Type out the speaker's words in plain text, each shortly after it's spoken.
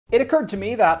It occurred to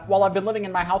me that while I've been living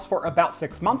in my house for about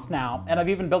 6 months now, and I've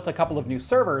even built a couple of new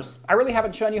servers, I really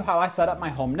haven't shown you how I set up my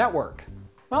home network.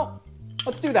 Well,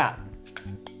 let's do that.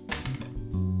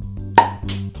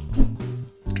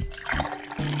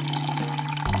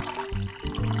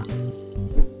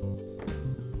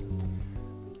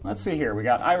 Let's see here, we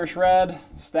got Irish Red,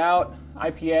 Stout,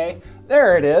 IPA.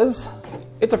 There it is.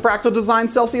 It's a Fractal Design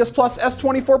Celsius Plus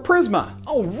S24 Prisma.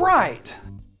 All right.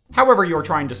 However you're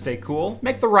trying to stay cool,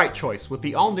 make the right choice with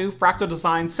the all-new Fractal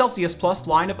Design Celsius Plus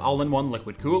line of all-in-one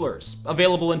liquid coolers.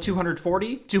 Available in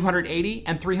 240, 280,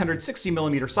 and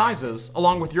 360mm sizes,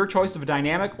 along with your choice of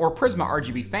dynamic or Prisma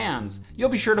RGB fans, you'll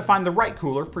be sure to find the right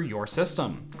cooler for your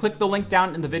system. Click the link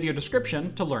down in the video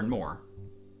description to learn more.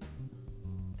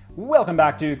 Welcome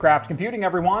back to Craft Computing,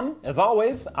 everyone. As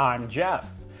always, I'm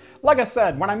Jeff. Like I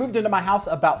said, when I moved into my house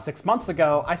about 6 months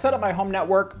ago, I set up my home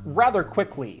network rather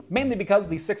quickly, mainly because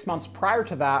the 6 months prior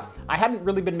to that, I hadn't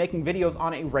really been making videos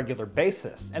on a regular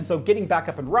basis, and so getting back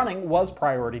up and running was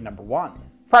priority number one.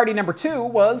 Priority number two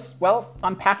was, well,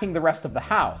 unpacking the rest of the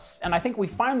house, and I think we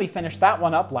finally finished that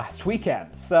one up last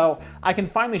weekend, so I can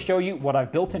finally show you what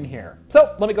I've built in here.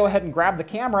 So let me go ahead and grab the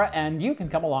camera and you can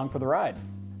come along for the ride.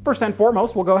 First and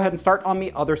foremost, we'll go ahead and start on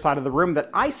the other side of the room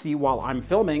that I see while I'm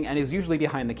filming and is usually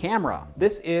behind the camera.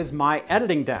 This is my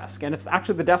editing desk, and it's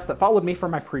actually the desk that followed me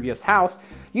from my previous house,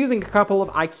 using a couple of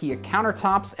IKEA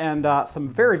countertops and some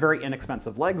very, very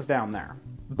inexpensive legs down there.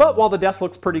 But while the desk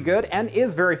looks pretty good and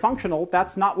is very functional,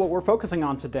 that's not what we're focusing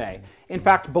on today. In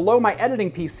fact, below my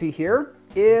editing PC here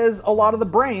is a lot of the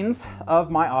brains of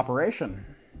my operation.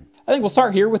 I think we'll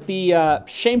start here with the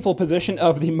shameful position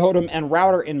of the modem and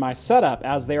router in my setup,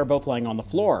 as they are both laying on the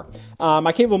floor.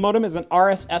 My cable modem is an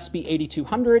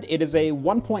RS-SB8200. It is a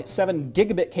 1.7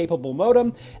 gigabit capable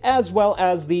modem, as well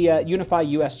as the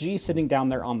UniFi USG sitting down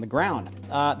there on the ground.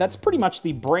 That's pretty much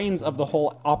the brains of the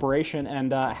whole operation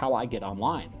and how I get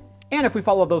online. And if we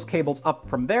follow those cables up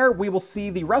from there, we will see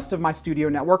the rest of my studio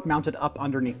network mounted up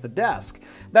underneath the desk.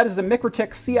 That is a MikroTik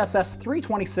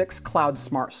CSS326 Cloud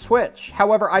Smart Switch.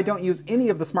 However, I don't use any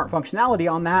of the smart functionality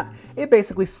on that. It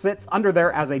basically sits under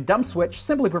there as a dumb switch,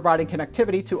 simply providing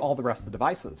connectivity to all the rest of the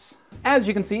devices. As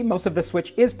you can see, most of this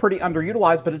switch is pretty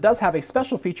underutilized, but it does have a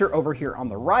special feature over here on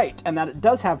the right, and that it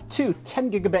does have two 10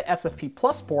 gigabit SFP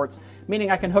Plus ports,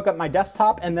 meaning I can hook up my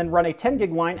desktop and then run a 10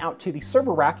 gig line out to the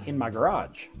server rack in my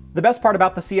garage. The best part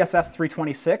about the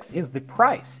CSS326 is the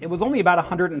price. It was only about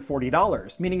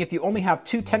 $140, meaning if you only have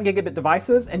two 10 gigabit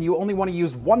devices and you only want to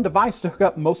use one device to hook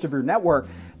up most of your network,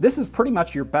 this is pretty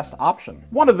much your best option.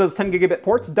 One of those 10 gigabit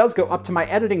ports does go up to my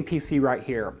editing PC right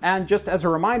here, and just as a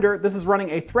reminder, this is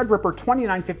running a Threadripper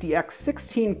 2950X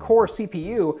 16-core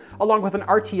CPU along with an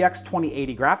RTX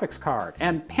 2080 graphics card,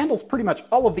 and handles pretty much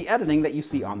all of the editing that you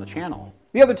see on the channel.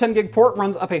 The other 10 gig port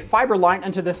runs up a fiber line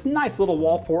into this nice little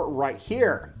wall port right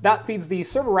here. That feeds the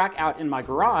server rack out in my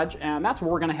garage, and that's where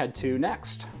we're going to head to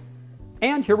next.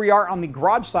 And here we are on the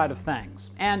garage side of things.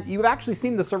 And you've actually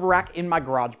seen the server rack in my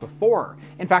garage before.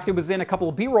 In fact, it was in a couple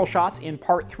of B-roll shots in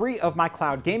part 3 of my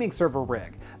cloud gaming server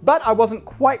rig. But I wasn't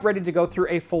quite ready to go through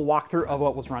a full walkthrough of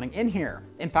what was running in here.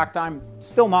 In fact, I'm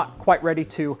still not quite ready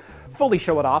to fully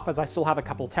show it off, as I still have a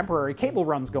couple temporary cable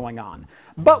runs going on.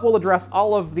 But we'll address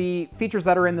all of the features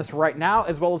that are in this right now,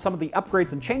 as well as some of the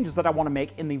upgrades and changes that I want to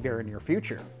make in the very near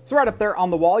future. So right up there on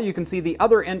the wall, you can see the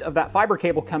other end of that fiber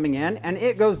cable coming in, and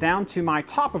it goes down to my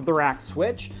top of the rack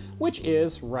switch, which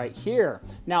is right here.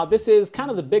 Now, this is kind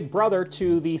of the big brother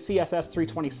to the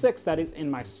CSS326 that is in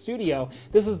my studio.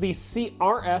 This is the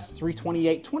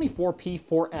CRS328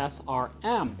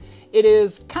 24P4SRM. It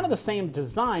is kind of the same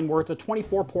design, where it's a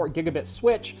 24-port gigabit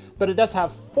switch, but it does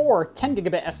have 4 10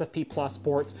 gigabit SFP Plus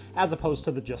ports as opposed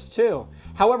to the just 2.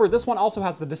 However, this one also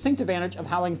has the distinct advantage of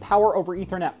having power over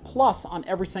Ethernet Plus on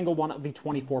every single one of the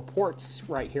 24 ports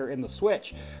right here in the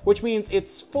switch, which means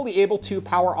it's fully able to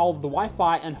power all of the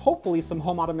Wi-Fi and hopefully some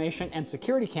home automation and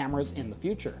security cameras in the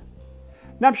future.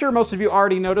 Now, I'm sure most of you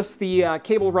already noticed the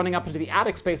cable running up into the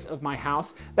attic space of my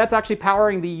house. That's actually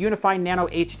powering the UniFi Nano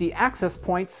HD access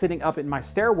point sitting up in my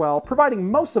stairwell, providing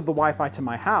most of the Wi-Fi to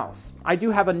my house. I do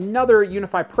have another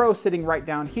UniFi Pro sitting right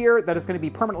down here that is going to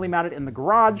be permanently mounted in the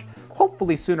garage,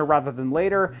 hopefully sooner rather than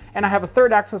later, and I have a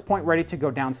third access point ready to go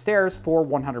downstairs for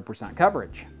 100%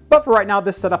 coverage. But for right now,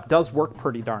 this setup does work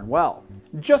pretty darn well.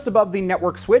 Just above the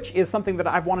network switch is something that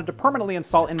I've wanted to permanently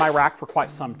install in my rack for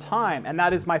quite some time, and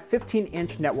that is my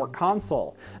 15-inch network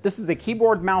console. This is a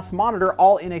keyboard, mouse, monitor,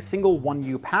 all in a single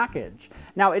 1U package.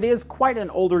 Now, it is quite an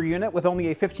older unit with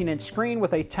only a 15-inch screen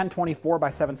with a 1024 by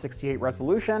 768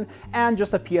 resolution and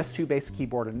just a PS2-based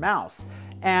keyboard and mouse.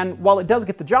 And while it does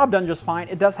get the job done just fine,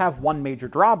 it does have one major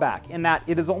drawback in that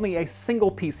it is only a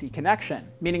single PC connection,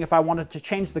 meaning if I wanted to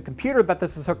change the computer that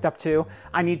this is hooked up to,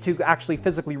 I need to actually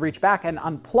physically reach back and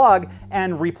unplug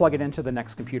and replug it into the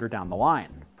next computer down the line.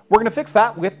 We're going to fix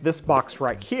that with this box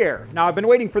right here. Now, I've been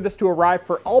waiting for this to arrive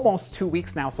for almost 2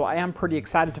 weeks now, so I am pretty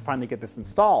excited to finally get this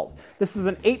installed. This is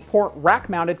an 8-port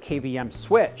rack-mounted KVM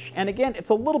switch, and again, it's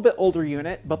a little bit older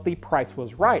unit, but the price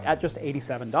was right at just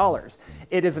 $87.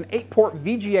 It is an 8-port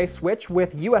VGA switch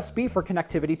with USB for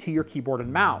connectivity to your keyboard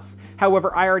and mouse.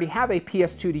 However, I already have a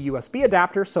PS2 to USB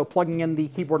adapter, so plugging in the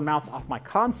keyboard and mouse off my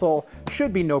console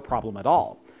should be no problem at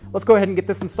all. Let's go ahead and get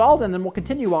this installed, and then we'll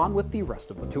continue on with the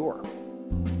rest of the tour.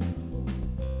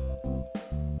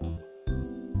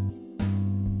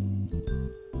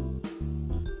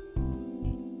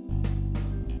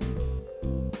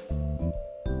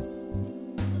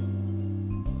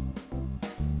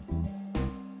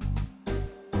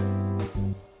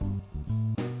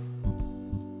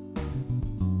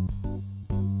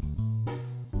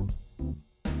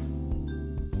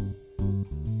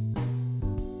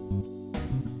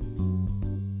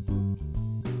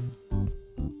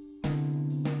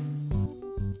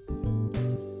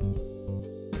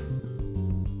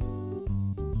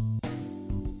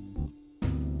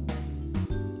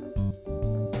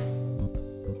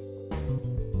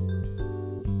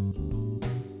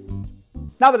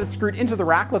 Now that it's screwed into the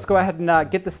rack, let's go ahead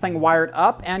and get this thing wired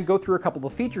up and go through a couple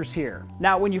of features here.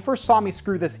 Now, when you first saw me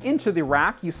screw this into the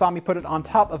rack, you saw me put it on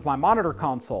top of my monitor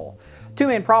console. Two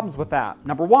main problems with that.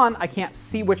 Number one, I can't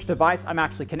see which device I'm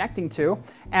actually connecting to.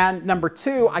 And number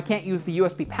two, I can't use the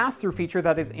USB pass-through feature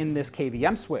that is in this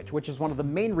KVM switch, which is one of the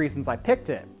main reasons I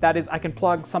picked it. That is, I can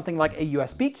plug something like a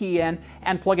USB key in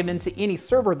and plug it into any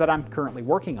server that I'm currently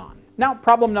working on. Now,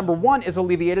 problem number one is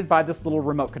alleviated by this little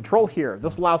remote control here.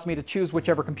 This allows me to choose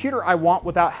whichever computer I want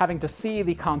without having to see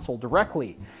the console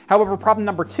directly. However, problem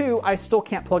number two, I still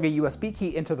can't plug a USB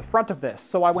key into the front of this,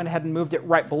 so I went ahead and moved it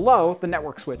right below the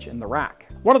network switch in the rack.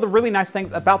 One of the really nice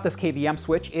things about this KVM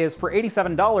switch is for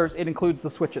 $87, it includes the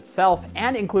switch itself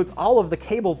and includes all of the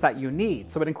cables that you need.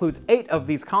 So it includes 8 of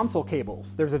these console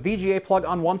cables. There's a VGA plug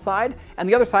on one side, and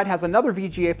the other side has another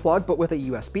VGA plug, but with a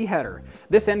USB header.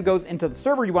 This end goes into the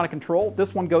server you want to control.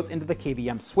 This one goes into the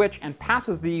KVM switch and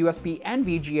passes the USB and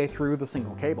VGA through the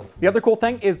single cable. The other cool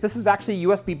thing is this is actually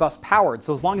USB bus powered,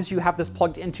 so as long as you have this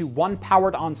plugged into one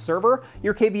powered on server,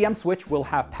 your KVM switch will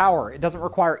have power. It doesn't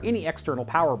require any external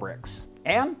power bricks.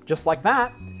 And just like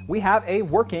that, we have a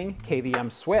working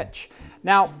KVM switch.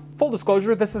 Now, full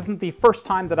disclosure, this isn't the first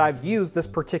time that I've used this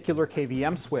particular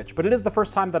KVM switch, but it is the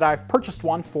first time that I've purchased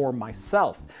one for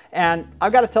myself. And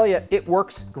I've got to tell you, it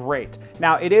works great.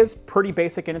 Now, it is pretty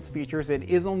basic in its features. It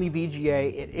is only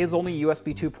VGA. It is only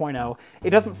USB 2.0.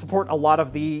 It doesn't support a lot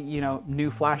of the,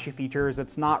 new flashy features.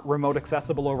 It's not remote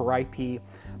accessible over IP.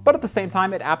 But at the same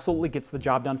time, it absolutely gets the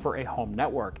job done for a home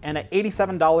network. And at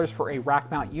 $87 for a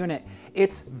rack mount unit,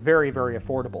 it's very, very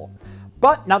affordable.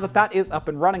 But now that that is up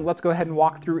and running, let's go ahead and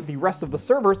walk through the rest of the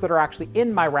servers that are actually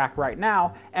in my rack right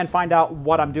now and find out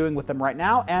what I'm doing with them right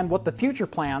now and what the future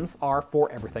plans are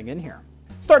for everything in here.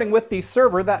 Starting with the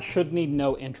server that should need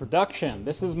no introduction.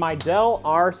 This is my Dell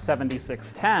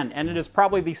R7610, and it is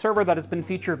probably the server that has been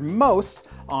featured most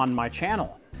on my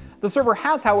channel. The server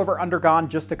has, however, undergone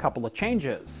just a couple of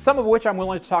changes, some of which I'm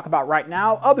willing to talk about right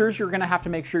now. Others, you're going to have to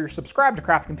make sure you're subscribed to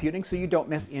Craft Computing so you don't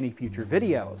miss any future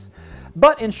videos.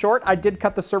 But in short, I did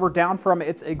cut the server down from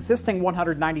its existing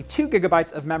 192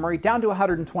 gigabytes of memory down to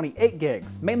 128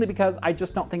 gigs, mainly because I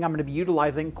just don't think I'm going to be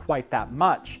utilizing quite that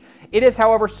much. It is,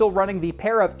 however, still running the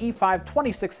pair of E5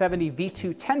 2670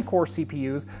 V2 10-core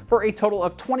CPUs for a total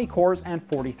of 20 cores and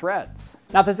 40 threads.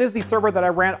 Now, this is the server that I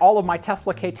ran all of my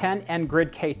Tesla K10 and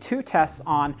Grid K2 tests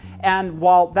on, and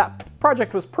while that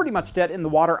project was pretty much dead in the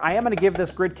water, I am going to give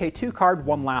this Grid K2 card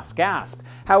one last gasp.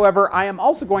 However, I am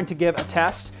also going to give a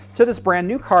test to this brand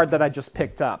new card that I just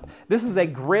picked up. This is a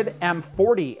Grid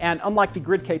M40, and unlike the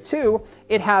Grid K2,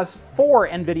 it has 4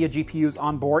 NVIDIA GPUs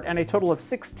on board and a total of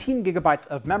 16 gigabytes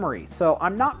of memory. So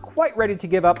I'm not quite ready to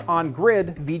give up on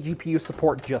Grid vGPU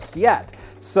support just yet.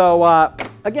 So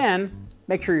again,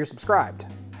 make sure you're subscribed.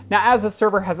 Now, as this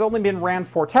server has only been ran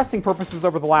for testing purposes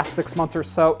over the last 6 months or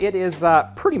so, it is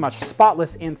pretty much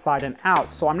spotless inside and out,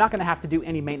 so I'm not going to have to do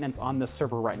any maintenance on this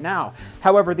server right now.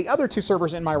 However, the other 2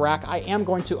 servers in my rack, I am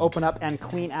going to open up and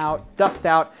clean out, dust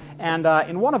out, and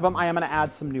in one of them, I am going to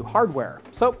add some new hardware.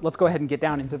 So let's go ahead and get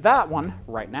down into that one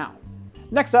right now.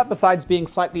 Next up, besides being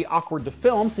slightly awkward to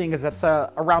film, seeing as it's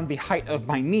around the height of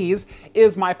my knees,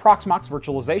 is my Proxmox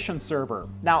virtualization server.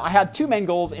 Now, I had two main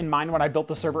goals in mind when I built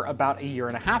the server about a year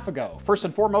and a half ago. First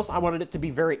and foremost, I wanted it to be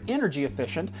very energy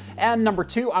efficient, and number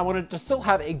two, I wanted it to still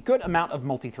have a good amount of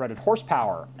multi-threaded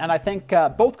horsepower, and I think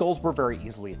both goals were very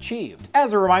easily achieved.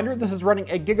 As a reminder, this is running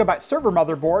a Gigabyte server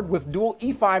motherboard with dual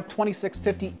E5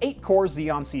 2650 8-core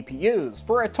Xeon CPUs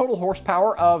for a total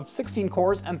horsepower of 16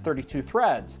 cores and 32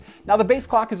 threads. Now, the base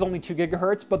clock is only 2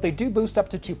 GHz, but they do boost up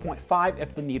to 2.5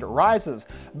 if the need arises.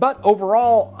 But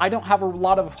overall, I don't have a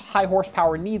lot of high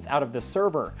horsepower needs out of this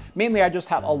server. Mainly, I just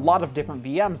have a lot of different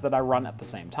VMs that I run at the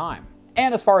same time.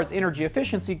 And as far as energy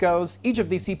efficiency goes, each of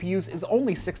these CPUs is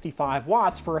only 65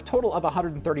 watts for a total of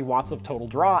 130 watts of total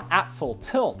draw at full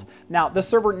tilt. Now, the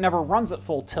server never runs at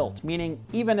full tilt, meaning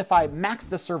even if I max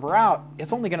this server out,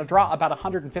 it's only going to draw about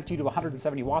 150 to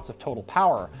 170 watts of total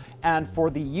power. And for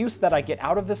the use that I get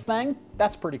out of this thing,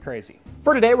 that's pretty crazy.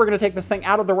 For today, we're going to take this thing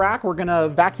out of the rack. We're going to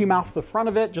vacuum out the front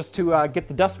of it just to get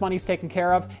the dust bunnies taken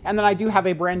care of. And then I do have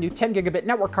a brand new 10 gigabit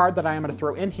network card that I am going to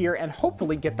throw in here and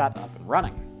hopefully get that up and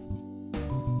running.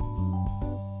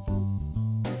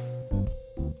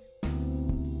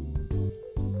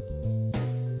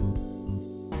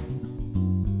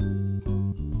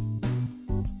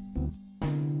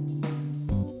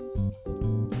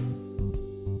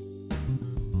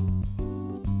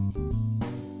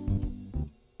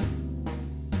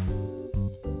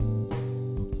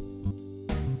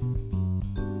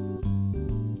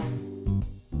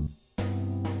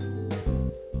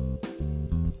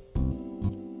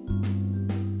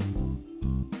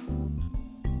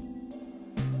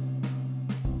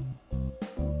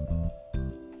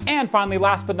 And finally,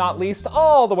 last but not least,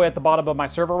 all the way at the bottom of my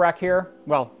server rack here,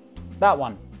 well, that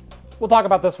one. We'll talk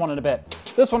about this one in a bit.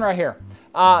 This one right here.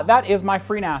 That is my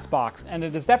FreeNAS box, and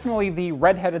it is definitely the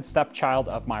red-headed stepchild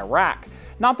of my rack.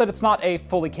 Not that it's not a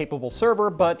fully capable server,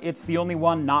 but it's the only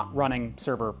one not running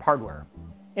server hardware.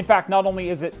 In fact, not only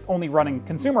is it only running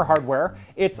consumer hardware,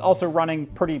 it's also running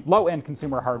pretty low-end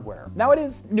consumer hardware. Now, it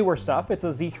is newer stuff. It's a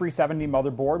Z370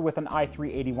 motherboard with an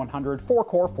i3-8100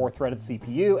 4-core, 4-threaded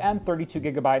CPU and 32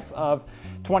 gigabytes of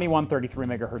 2133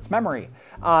 megahertz memory.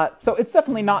 So it's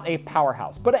definitely not a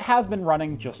powerhouse, but it has been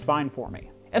running just fine for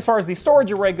me. As far as the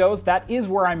storage array goes, that is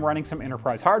where I'm running some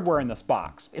enterprise hardware in this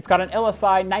box. It's got an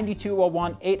LSI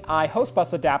 9201 8i host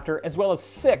bus adapter, as well as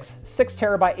six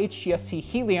 6TB HGST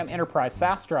Helium enterprise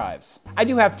SAS drives. I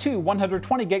do have two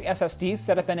 120 gig SSDs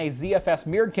set up in a ZFS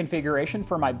mirrored configuration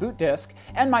for my boot disk,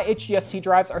 and my HGST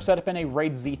drives are set up in a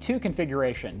RAID Z2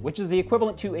 configuration, which is the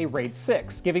equivalent to a RAID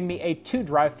 6, giving me a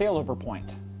 2-drive failover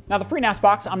point. Now, the FreeNAS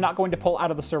box I'm not going to pull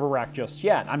out of the server rack just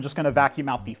yet. I'm just going to vacuum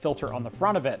out the filter on the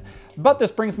front of it. But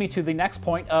this brings me to the next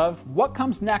point of what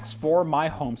comes next for my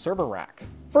home server rack.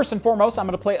 First and foremost, I'm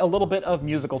going to play a little bit of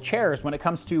musical chairs when it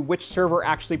comes to which server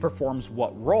actually performs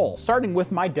what role, starting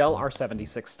with my Dell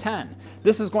R7610.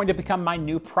 This is going to become my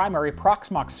new primary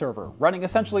Proxmox server, running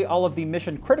essentially all of the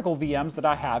mission-critical VMs that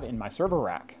I have in my server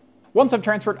rack. Once I've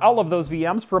transferred all of those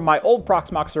VMs from my old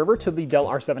Proxmox server to the Dell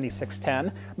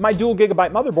R7610, my dual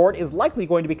gigabyte motherboard is likely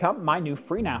going to become my new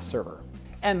FreeNAS server.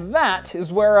 And that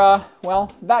is where,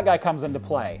 well, that guy comes into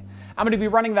play. I'm going to be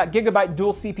running that Gigabyte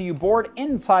dual CPU board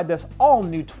inside this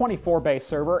all-new 24-bay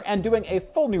server and doing a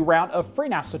full new round of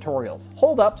FreeNAS tutorials.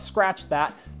 Hold up, scratch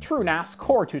that, TrueNAS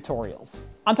core tutorials.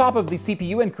 On top of the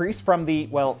CPU increase from the,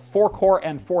 well, 4-core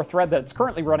and 4-thread that it's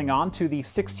currently running on to the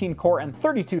 16-core and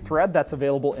 32-thread that's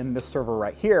available in this server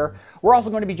right here, we're also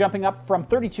going to be jumping up from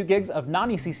 32 gigs of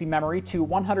non-ECC memory to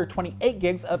 128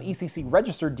 gigs of ECC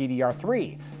registered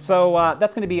DDR3. So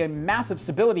that's going to be a massive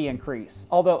stability increase,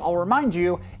 although I'll remind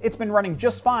you, it's been running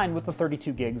just fine with the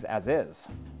 32 gigs as is.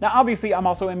 Now, obviously, I'm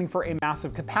also aiming for a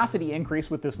massive capacity increase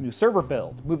with this new server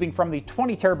build, moving from the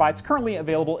 20 terabytes currently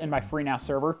available in my FreeNAS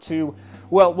server to,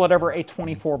 well, whatever a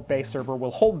 24-bay server will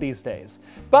hold these days.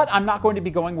 But I'm not going to be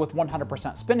going with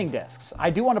 100% spinning disks. I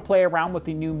do want to play around with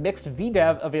the new mixed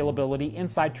VDEV availability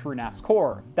inside TrueNAS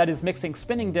Core, that is mixing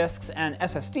spinning disks and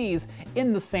SSDs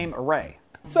in the same array.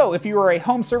 So if you are a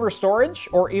home server storage,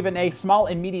 or even a small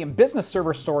and medium business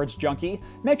server storage junkie,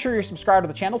 make sure you're subscribed to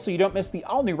the channel so you don't miss the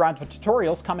all-new round of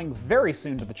tutorials coming very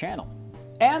soon to the channel.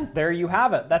 And there you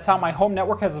have it. That's how my home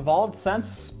network has evolved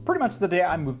since pretty much the day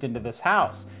I moved into this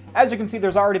house. As you can see,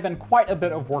 there's already been quite a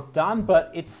bit of work done,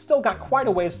 but it's still got quite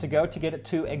a ways to go to get it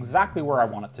to exactly where I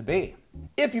want it to be.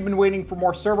 If you've been waiting for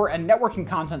more server and networking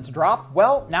content to drop,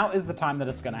 well, now is the time that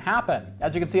it's going to happen.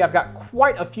 As you can see, I've got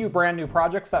quite a few brand new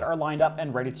projects that are lined up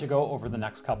and ready to go over the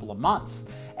next couple of months.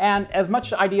 And as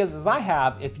much ideas as I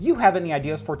have, if you have any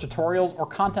ideas for tutorials or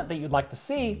content that you'd like to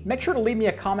see, make sure to leave me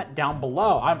a comment down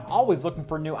below. I'm always looking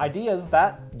for new ideas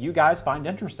that you guys find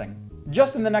interesting.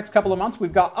 Just in the next couple of months,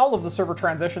 we've got all of the server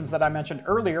transitions that I mentioned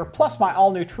earlier, plus my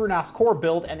all-new TrueNAS core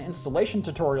build and installation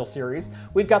tutorial series.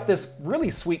 We've got this really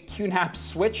sweet QNAP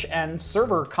switch and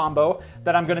server combo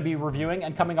that I'm going to be reviewing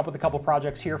and coming up with a couple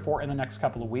projects here for in the next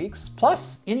couple of weeks,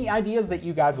 plus any ideas that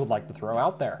you guys would like to throw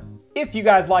out there. If you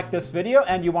guys like this video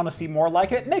and you want to see more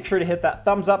like it, make sure to hit that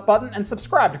thumbs up button and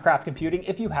subscribe to Craft Computing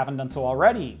if you haven't done so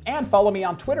already. And follow me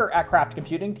on Twitter at Craft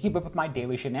Computing to keep up with my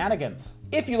daily shenanigans.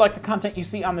 If you like the content you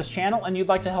see on this channel and you'd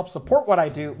like to help support what I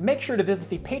do, make sure to visit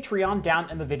the Patreon down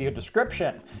in the video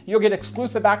description. You'll get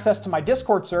exclusive access to my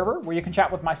Discord server where you can chat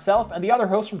with myself and the other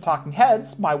hosts from Talking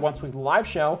Heads, my once-weekly live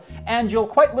show, and you'll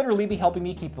quite literally be helping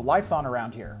me keep the lights on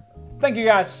around here. Thank you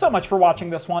guys so much for watching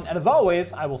this one, and as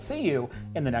always, I will see you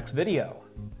in the next video.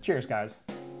 Cheers,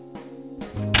 guys.